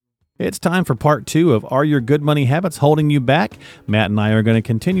It's time for part 2 of Are Your Good Money Habits Holding You Back? Matt and I are going to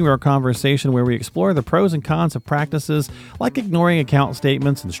continue our conversation where we explore the pros and cons of practices like ignoring account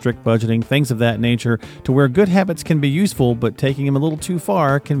statements and strict budgeting, things of that nature, to where good habits can be useful, but taking them a little too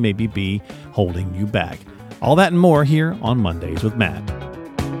far can maybe be holding you back. All that and more here on Mondays with Matt.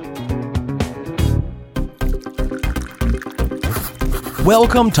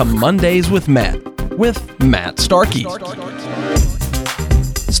 Welcome to Mondays with Matt Starkey.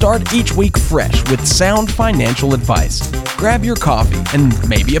 Start each week fresh with sound financial advice. Grab your coffee and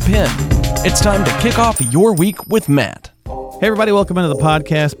maybe a pen. It's time to kick off your week with Matt. Hey everybody, welcome into the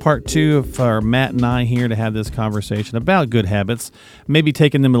podcast, part 2 for Matt and I here to have this conversation about good habits, maybe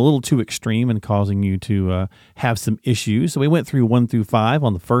taking them a little too extreme and causing you to have some issues. So we went through 1 through 5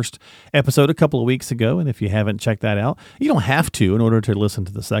 on the first episode a couple of weeks ago, and if you haven't checked that out, you don't have to in order to listen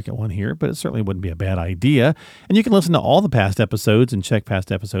to the second one here, but it certainly wouldn't be a bad idea. And you can listen to all the past episodes and check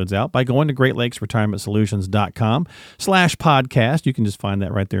past episodes out by going to GreatLakesRetirementSolutions.com/podcast. You can just find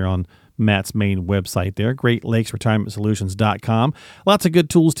that right there on Matt's main website there, GreatLakesRetirementSolutions.com. Lots of good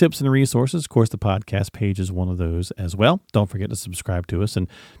tools, tips, and resources. Of course, the podcast page is one of those as well. Don't forget to subscribe to us and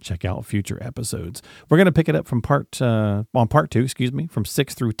check out future episodes. We're going to pick it up from part 2, from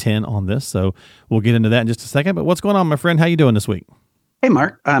 6 through 10 on this. So we'll get into that in just a second. But what's going on, my friend? How you doing this week? Hey,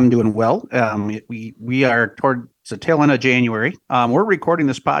 Mark. I'm doing well. We are towards the tail end of January. We're recording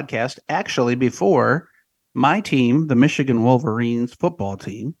this podcast actually before my team, the Michigan Wolverines football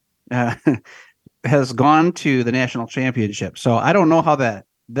team, has gone to the national championship. So I don't know how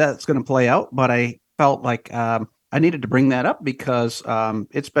that's going to play out, but I felt like I needed to bring that up because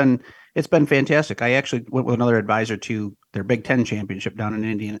it's been fantastic. I actually went with another advisor to their Big Ten championship down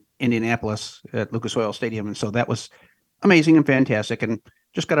in Indianapolis at Lucas Oil Stadium, and so that was amazing and fantastic. And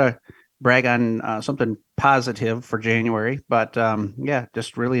just got to brag on something positive for January. But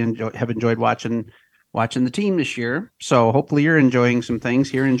just really have enjoyed watching the team this year. So hopefully you're enjoying some things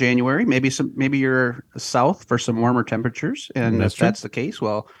here in January. Maybe you're south for some warmer temperatures. And if that's the case,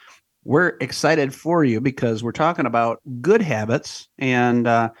 well, we're excited for you because we're talking about good habits. And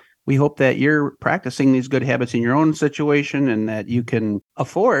we hope that you're practicing these good habits in your own situation and that you can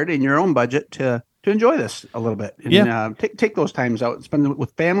afford in your own budget to enjoy this a little bit. And take those times out, spend it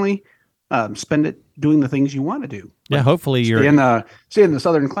with family, spend it doing the things you want to do. Yeah, hopefully you're stay in the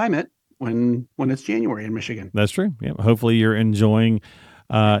southern climate when it's January in Michigan. That's true. Yeah. Hopefully you're enjoying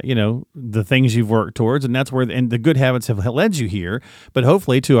the things you've worked towards, and that's where the good habits have led you here. But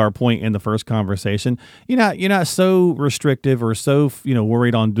hopefully, to our point in the first conversation, you're not so restrictive or so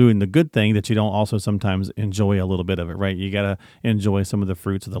worried on doing the good thing that you don't also sometimes enjoy a little bit of it, right? You got to enjoy some of the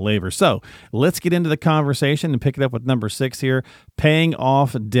fruits of the labor. So let's get into the conversation and pick it up with number 6 here: paying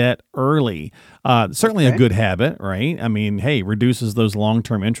off debt early. Certainly a good habit, right? I mean, hey, reduces those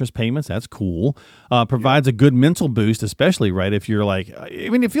long-term interest payments. That's cool. Provides a good mental boost, especially, right, if you're like, I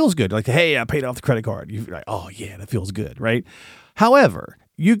mean, it feels good. Like, hey, I paid off the credit card. You're like, oh, yeah, that feels good, right? However,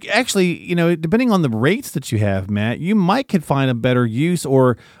 you actually, depending on the rates that you have, Matt, you could find a better use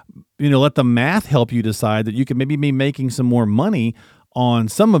or, let the math help you decide that you could maybe be making some more money on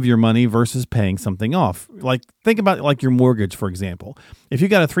some of your money versus paying something off. Like, think about like your mortgage, for example. If you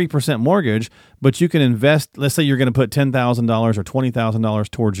got a 3% mortgage, but you can invest, let's say you're going to put $10,000 or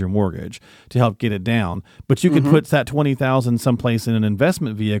 $20,000 towards your mortgage to help get it down, but you could put that $20,000 someplace in an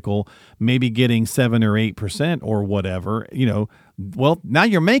investment vehicle, maybe getting 7 or 8% or whatever, well, now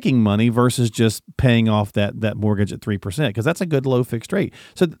you're making money versus just paying off that mortgage at 3%, because that's a good low fixed rate.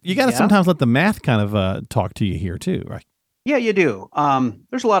 So you got to sometimes let the math kind of talk to you here too, right? Yeah, you do.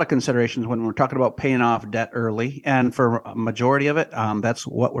 There's a lot of considerations when we're talking about paying off debt early. And for a majority of it, that's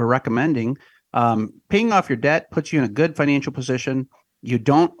what we're recommending. Paying off your debt puts you in a good financial position. You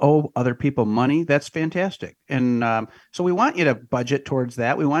don't owe other people money. That's fantastic. And so we want you to budget towards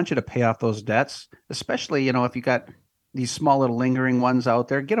that. We want you to pay off those debts, especially, if you got these small little lingering ones out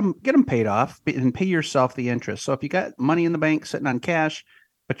there, get them paid off and pay yourself the interest. So if you got money in the bank sitting on cash,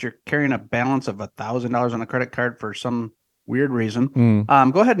 but you're carrying a balance of $1,000 on a credit card for some weird reason,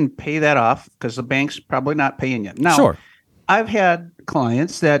 go ahead and pay that off because the bank's probably not paying you. Now, sure. I've had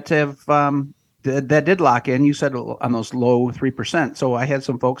clients that have that did lock in, you said, on those low 3%. So I had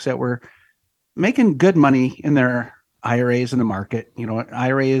some folks that were making good money in their IRAs in the market,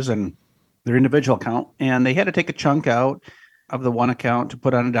 IRAs and their individual account, and they had to take a chunk out of the one account to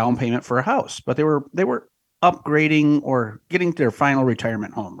put on a down payment for a house. But they were upgrading or getting to their final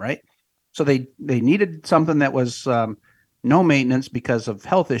retirement home, right? So they needed something that was no maintenance because of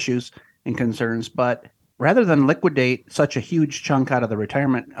health issues and concerns, but rather than liquidate such a huge chunk out of the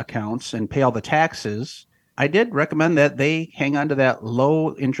retirement accounts and pay all the taxes, I did recommend that they hang on to that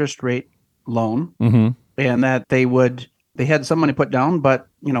low interest rate loan, and that they had some money put down, but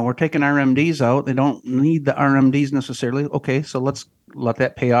we're taking RMDs out. They don't need the RMDs necessarily. Okay, so let's let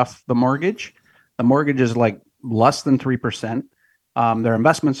that pay off the mortgage. The mortgage is like less than 3%. Their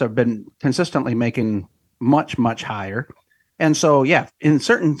investments have been consistently making much, much higher. And so, yeah, in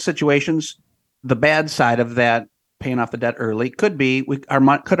certain situations, the bad side of that, paying off the debt early, could be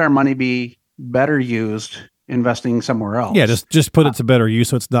could our money be better used investing somewhere else? Yeah, just put it to better use.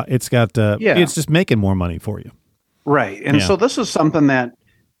 So it's just making more money for you. Right. And so this is something that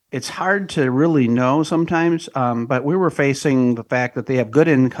it's hard to really know sometimes. But we were facing the fact that they have good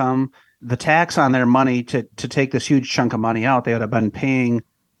income, the tax on their money to take this huge chunk of money out. They would have been paying,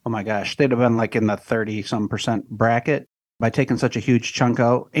 oh my gosh, they'd have been like in the 30% bracket by taking such a huge chunk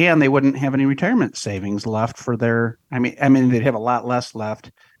out, and they wouldn't have any retirement savings left for their, I mean, they'd have a lot less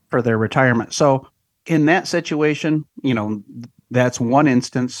left for their retirement. So in that situation, that's one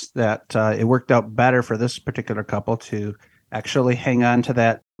instance that it worked out better for this particular couple to actually hang on to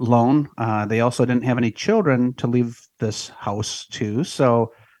that loan. They also didn't have any children to leave this house to.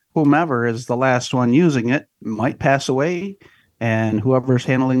 So whomever is the last one using it might pass away, and whoever's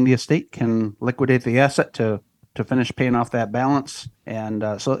handling the estate can liquidate the asset to finish paying off that balance. And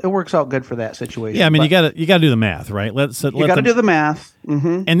so it works out good for that situation. Yeah, I mean, you got to do the math, right? You got to do the math.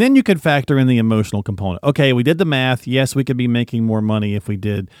 Mm-hmm. And then you could factor in the emotional component. Okay, we did the math. Yes, we could be making more money if we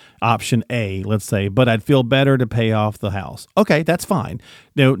did option A, let's say, but I'd feel better to pay off the house. Okay, that's fine.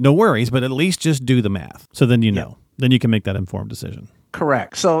 No worries, but at least just do the math. So then then you can make that informed decision.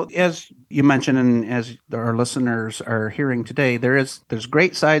 Correct. So as you mentioned, and as our listeners are hearing today, there's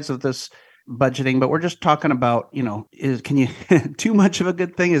great sides of this budgeting, but we're just talking about, can you too much of a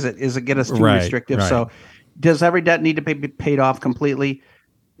good thing? Is it get us too restrictive? Right. So does every debt need to be paid off completely?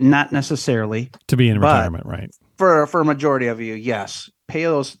 Not necessarily. To be in retirement, right? For a majority of you, yes. Pay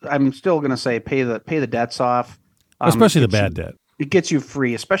those. I'm still going to say pay the debts off. Especially the bad debt. It gets you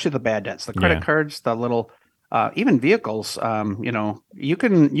free, especially the bad debts, the credit cards, the little, even vehicles. You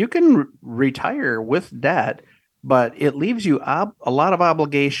can retire with debt, but it leaves you a lot of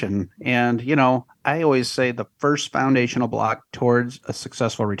obligation. And, I always say the first foundational block towards a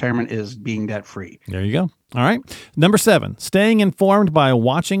successful retirement is being debt free. There you go. All right. Number 7, staying informed by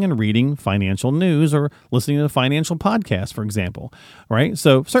watching and reading financial news or listening to financial podcasts, for example. Right.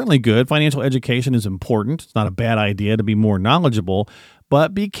 So certainly good. Financial education is important. It's not a bad idea to be more knowledgeable.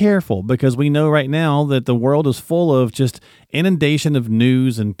 But be careful, because we know right now that the world is full of just inundation of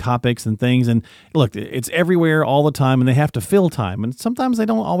news and topics and things. And look, it's everywhere all the time, and they have to fill time. And sometimes they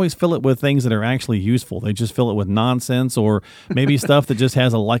don't always fill it with things that are actually useful. They just fill it with nonsense or maybe stuff that just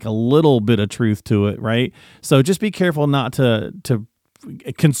has a little bit of truth to it, right? So just be careful not to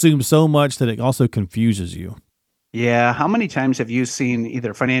consume so much that it also confuses you. Yeah. How many times have you seen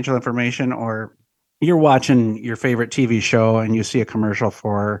either financial information or you're watching your favorite TV show and you see a commercial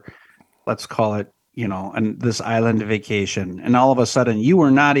for, let's call it, this island vacation, and all of a sudden you were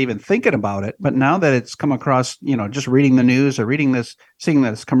not even thinking about it, but now that it's come across, just reading the news or seeing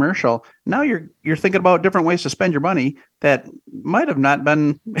this commercial, now you're thinking about different ways to spend your money that might have not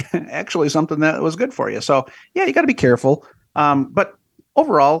been actually something that was good for you. So yeah, you got to be careful. But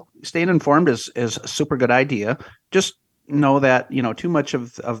overall, staying informed is a super good idea. Just know that, too much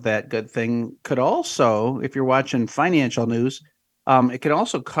of that good thing could also, if you're watching financial news, it can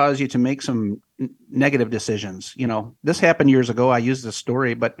also cause you to make some negative decisions. This happened years ago. I used this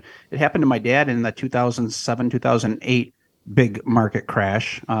story, but it happened to my dad in the 2007, 2008 big market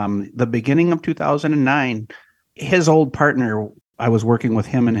crash. The beginning of 2009, his old partner, I was working with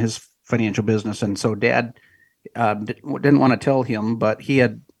him in his financial business. And so Dad didn't want to tell him, but he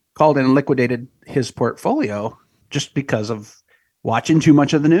had called in and liquidated his portfolio just because of watching too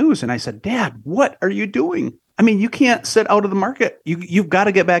much of the news. And I said, Dad, what are you doing? I mean, you can't sit out of the market. You've got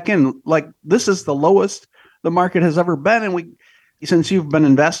to get back in. Like, this is the lowest the market has ever been. And since you've been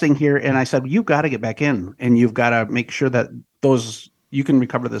investing here, and I said, you've got to get back in, and you've got to make sure that you can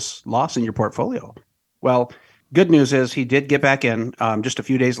recover this loss in your portfolio. Well, good news is he did get back in just a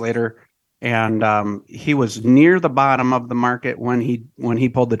few days later. And he was near the bottom of the market when he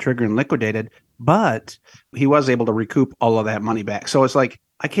pulled the trigger and liquidated, but he was able to recoup all of that money back. So it's like,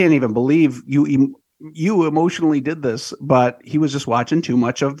 I can't even believe you emotionally did this, but he was just watching too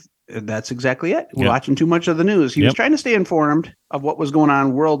much of. That's exactly it. Yep. Watching too much of the news. He was trying to stay informed of what was going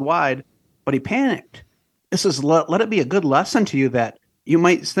on worldwide, but he panicked. This is let it be a good lesson to you that you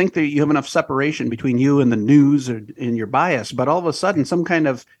might think that you have enough separation between you and the news or in your bias, but all of a sudden some kind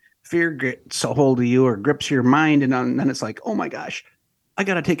of fear gets a hold of you or grips your mind, and then it's like, oh my gosh, I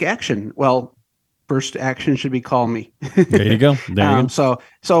got to take action. Well, first action should be call me. There you go. There you go.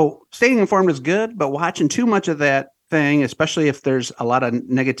 So staying informed is good, but watching too much of that thing, especially if there's a lot of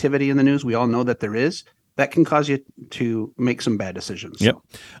negativity in the news, we all know that there is, that can cause you to make some bad decisions. Yep.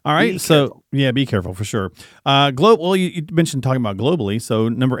 So all right. be So careful. yeah, be careful for sure. Well, you mentioned talking about globally. So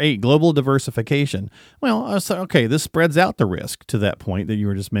number 8, global diversification. Well, okay, this spreads out the risk to that point that you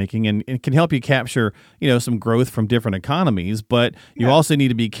were just making, and it can help you capture, some growth from different economies. But you also need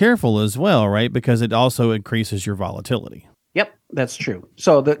to be careful as well, right? Because it also increases your volatility. Yep, that's true.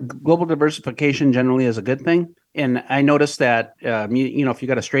 So the global diversification generally is a good thing. And I noticed that, if you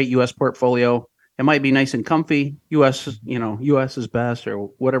got a straight U.S. portfolio, it might be nice and comfy. U.S. is best, or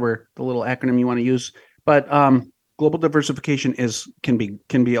whatever the little acronym you want to use. But global diversification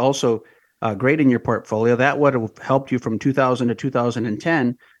can be also great in your portfolio. That would have helped you from 2000 to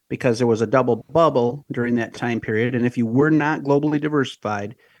 2010 because there was a double bubble during that time period. And if you were not globally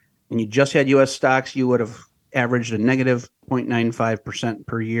diversified and you just had U.S. stocks, you would have averaged a negative 0.95%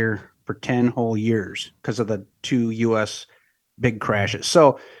 per year for 10 whole years because of the 2 U.S. big crashes.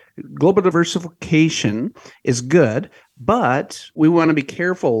 So global diversification is good, but we want to be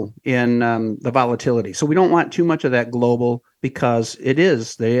careful in the volatility. So we don't want too much of that global, because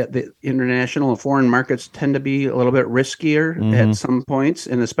the international and foreign markets tend to be a little bit riskier at some points.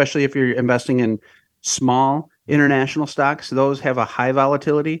 And especially if you're investing in small international stocks, those have a high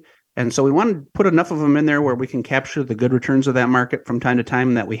volatility. And so we want to put enough of them in there where we can capture the good returns of that market from time to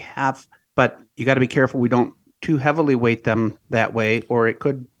time that we have. But you got to be careful we don't too heavily weight them that way, or it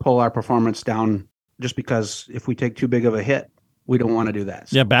could pull our performance down, just because if we take too big of a hit, we don't want to do that.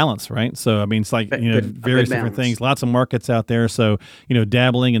 So. Yeah, balance, right? So, I mean, it's like, various different things, lots of markets out there. So,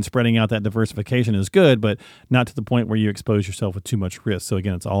 dabbling and spreading out that diversification is good, but not to the point where you expose yourself with too much risk. So,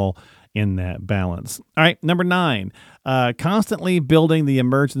 again, it's all in that balance. All right, number 9, constantly building the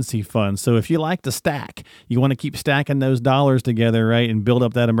emergency fund. So if you like to stack, you want to keep stacking those dollars together, right, and build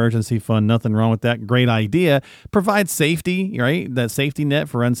up that emergency fund. Nothing wrong with that. Great idea. Provide safety, right? That safety net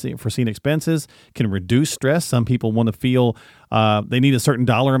for unforeseen expenses can reduce stress. Some people want to feel they need a certain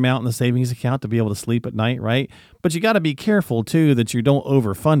dollar amount in the savings account to be able to sleep at night, right? But you got to be careful too that you don't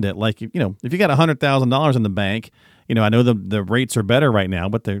overfund it. Like, if you got $100,000 in the bank, I know the rates are better right now,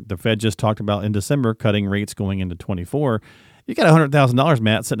 but the Fed just talked about in December cutting rates going into 24. You got $100,000,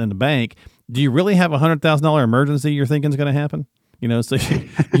 Matt, sitting in the bank. Do you really have a $100,000 emergency you're thinking is going to happen? So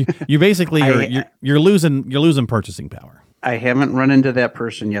you basically you're losing purchasing power. I haven't run into that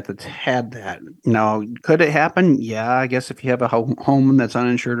person yet that's had that. Now, could it happen? Yeah, I guess if you have a home that's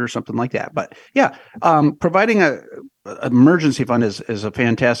uninsured or something like that. But yeah, providing a emergency fund is a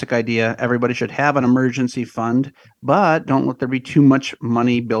fantastic idea. Everybody should have an emergency fund, but don't let there be too much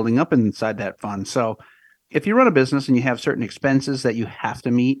money building up inside that fund. So if you run a business and you have certain expenses that you have to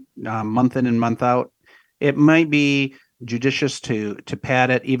meet month in and month out, it might be judicious to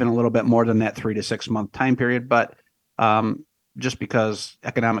pad it even a little bit more than that 3 to 6 month time period. But just because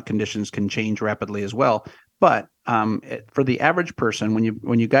economic conditions can change rapidly as well. But for the average person,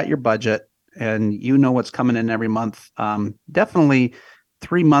 when you got your budget and you know what's coming in every month, definitely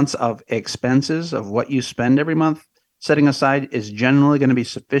 3 months of expenses of what you spend every month setting aside is generally going to be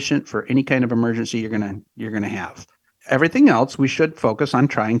sufficient for any kind of emergency you're gonna have. Everything else, we should focus on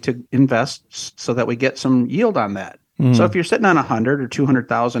trying to invest so that we get some yield on that. So if you're sitting on 100 or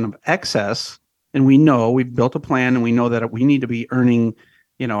 200,000 of excess, and we've built a plan and we know that we need to be earning,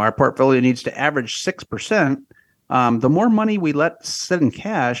 our portfolio needs to average 6%. The more money we let sit in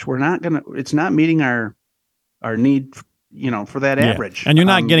cash, it's not meeting our need, for that average. And you're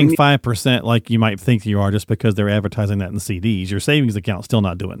not getting 5% like you might think you are just because they're advertising that in CDs. Your savings account's still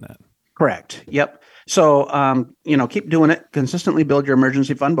not doing that. Correct. Yep. So, keep doing it, consistently build your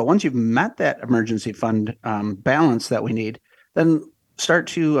emergency fund. But once you've met that emergency fund balance that we need, then start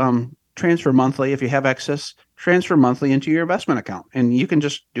to transfer monthly. If you have excess, transfer monthly into your investment account. And you can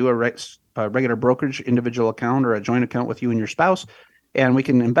just do a regular brokerage individual account or a joint account with you and your spouse. And we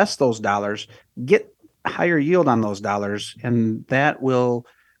can invest those dollars, get higher yield on those dollars, and that will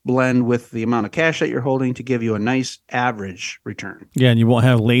blend with the amount of cash that you're holding to give you a nice average return. Yeah, and you won't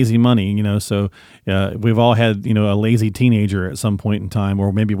have lazy money, so we've all had, a lazy teenager at some point in time,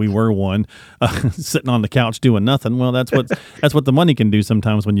 or maybe we were one, sitting on the couch doing nothing. Well, that's what the money can do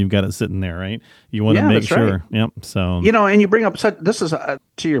sometimes when you've got it sitting there, right? You want to make sure. Right. Yep. So, and you bring up this is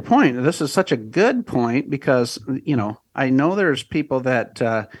to your point, this is such a good point because, I know there's people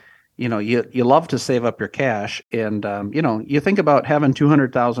that, you love to save up your cash, and you think about having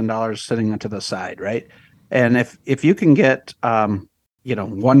 $200,000 sitting to the side, right? And if you can get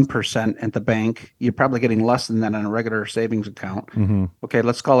 1% at the bank. You're probably getting less than that on a regular savings account. Mm-hmm. Okay,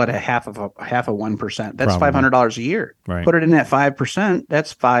 let's call it a half of 1%. That's Probably. $500 a year. Right. Put it in at 5%.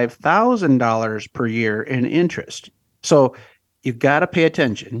 That's $5,000 per year in interest. So you've got to pay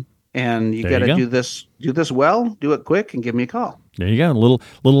attention, and you got to do this well, do it quick, and give me a call. There you go.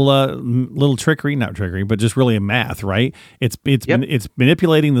 Little trickery, not trickery, but just really a math, right? It's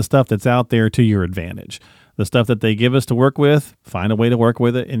manipulating the stuff that's out there to your advantage. The stuff that they give us to work with, find a way to work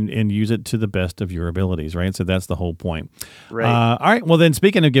with it and use it to the best of your abilities, right? So that's the whole point. Right. All right. Well, then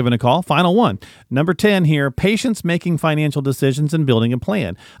speaking of giving a call, final one. Number 10 here, patience making financial decisions and building a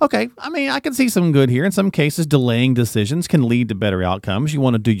plan. Okay. I mean, I can see some good here. In some cases, delaying decisions can lead to better outcomes. You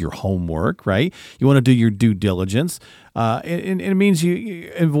want to do your homework, right? You want to do your due diligence. And it means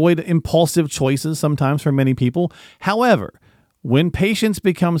you avoid impulsive choices sometimes for many people. However, when patience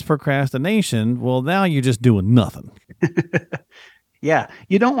becomes procrastination, well, now you're just doing nothing. Yeah.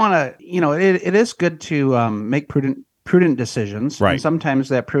 You don't want to, it is good to make prudent decisions. Right. And sometimes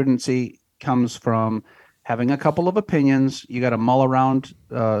that prudency comes from having a couple of opinions. You got to mull around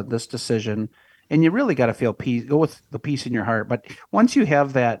this decision, and you really got to feel peace, go with the peace in your heart. But once you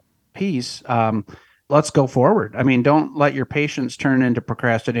have that peace, let's go forward. I mean, don't let your patience turn into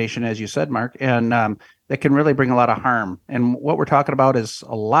procrastination, as you said, Mark. And that can really bring a lot of harm. And what we're talking about is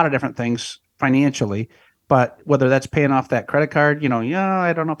a lot of different things financially, but whether that's paying off that credit card,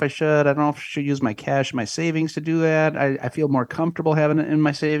 I don't know if I should. I don't know if I should use my cash, my savings to do that. I feel more comfortable having it in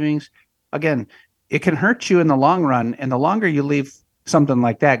my savings. Again, it can hurt you in the long run. And the longer you leave something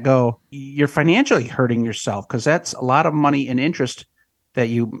like that go, you're financially hurting yourself, because that's a lot of money in interest that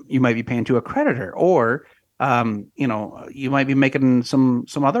you might be paying to a creditor, or you might be making some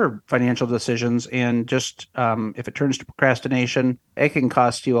other financial decisions, and just if it turns to procrastination, it can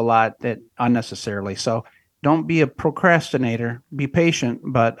cost you a lot that unnecessarily. So don't be a procrastinator. Be patient,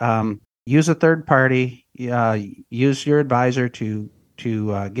 but use a third party. Use your advisor to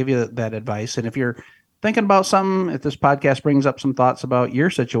give you that advice. And if you're thinking about something, if this podcast brings up some thoughts about your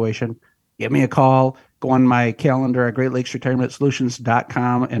situation, give me a call. Go on my calendar at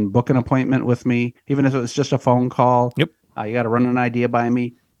GreatLakesRetirementSolutions.com and book an appointment with me, even if it's just a phone call. Yep. You got to run an idea by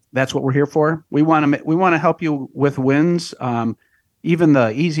me. That's what we're here for. We want to help you with wins. Even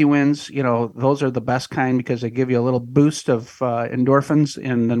the easy wins, those are the best kind, because they give you a little boost of endorphins,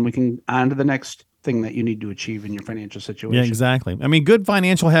 and then we can on to the next thing that you need to achieve in your financial situation. Yeah, exactly. I mean, good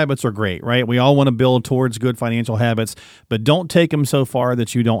financial habits are great, right? We all want to build towards good financial habits, but don't take them so far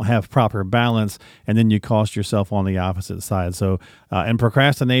that you don't have proper balance, and then you cost yourself on the opposite side. So, and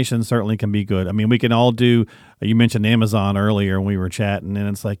procrastination certainly can be good. I mean, we can all do, you mentioned Amazon earlier when we were chatting, and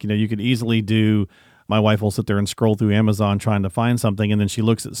it's like, you could easily do, my wife will sit there and scroll through Amazon trying to find something, and then she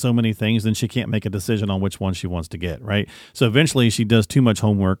looks at so many things, and she can't make a decision on which one she wants to get, right? So eventually she does too much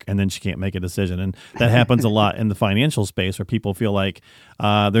homework, and then she can't make a decision. And that happens a lot in the financial space, where people feel like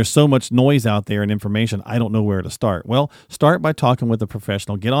there's so much noise out there and information, I don't know where to start. Well, start by talking with a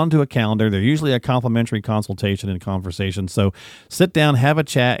professional. Get onto a calendar. They're usually a complimentary consultation and conversation. So sit down, have a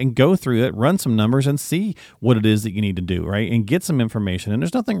chat, and go through it, run some numbers, and see what it is that you need to do, right? And get some information. And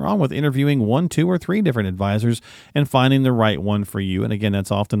there's nothing wrong with interviewing 1, 2, or 3 different advisors and finding the right one for you. And again,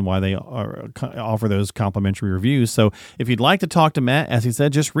 that's often why they offer those complimentary reviews. So if you'd like to talk to Matt, as he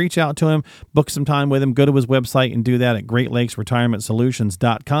said, just reach out to him, book some time with him, go to his website and do that at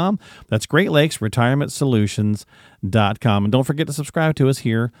GreatLakesRetirementSolutions.com. That's GreatLakesRetirementSolutions.com. And don't forget to subscribe to us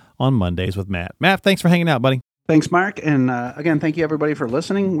here on Mondays with Matt. Matt, thanks for hanging out, buddy. Thanks, Mark. And again, thank you, everybody, for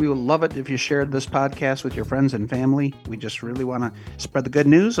listening. We would love it if you shared this podcast with your friends and family. We just really want to spread the good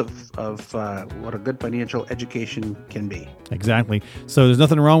news of what a good financial education can be. Exactly. So there's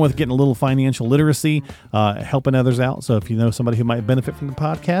nothing wrong with getting a little financial literacy, helping others out. So if you know somebody who might benefit from the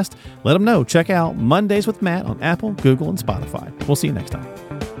podcast, let them know. Check out Mondays with Matt on Apple, Google, and Spotify. We'll see you next time.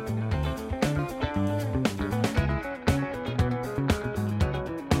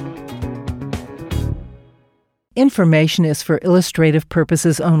 Information is for illustrative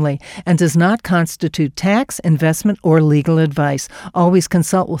purposes only and does not constitute tax, investment, or legal advice. Always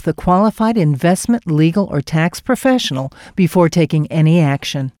consult with a qualified investment, legal, or tax professional before taking any action.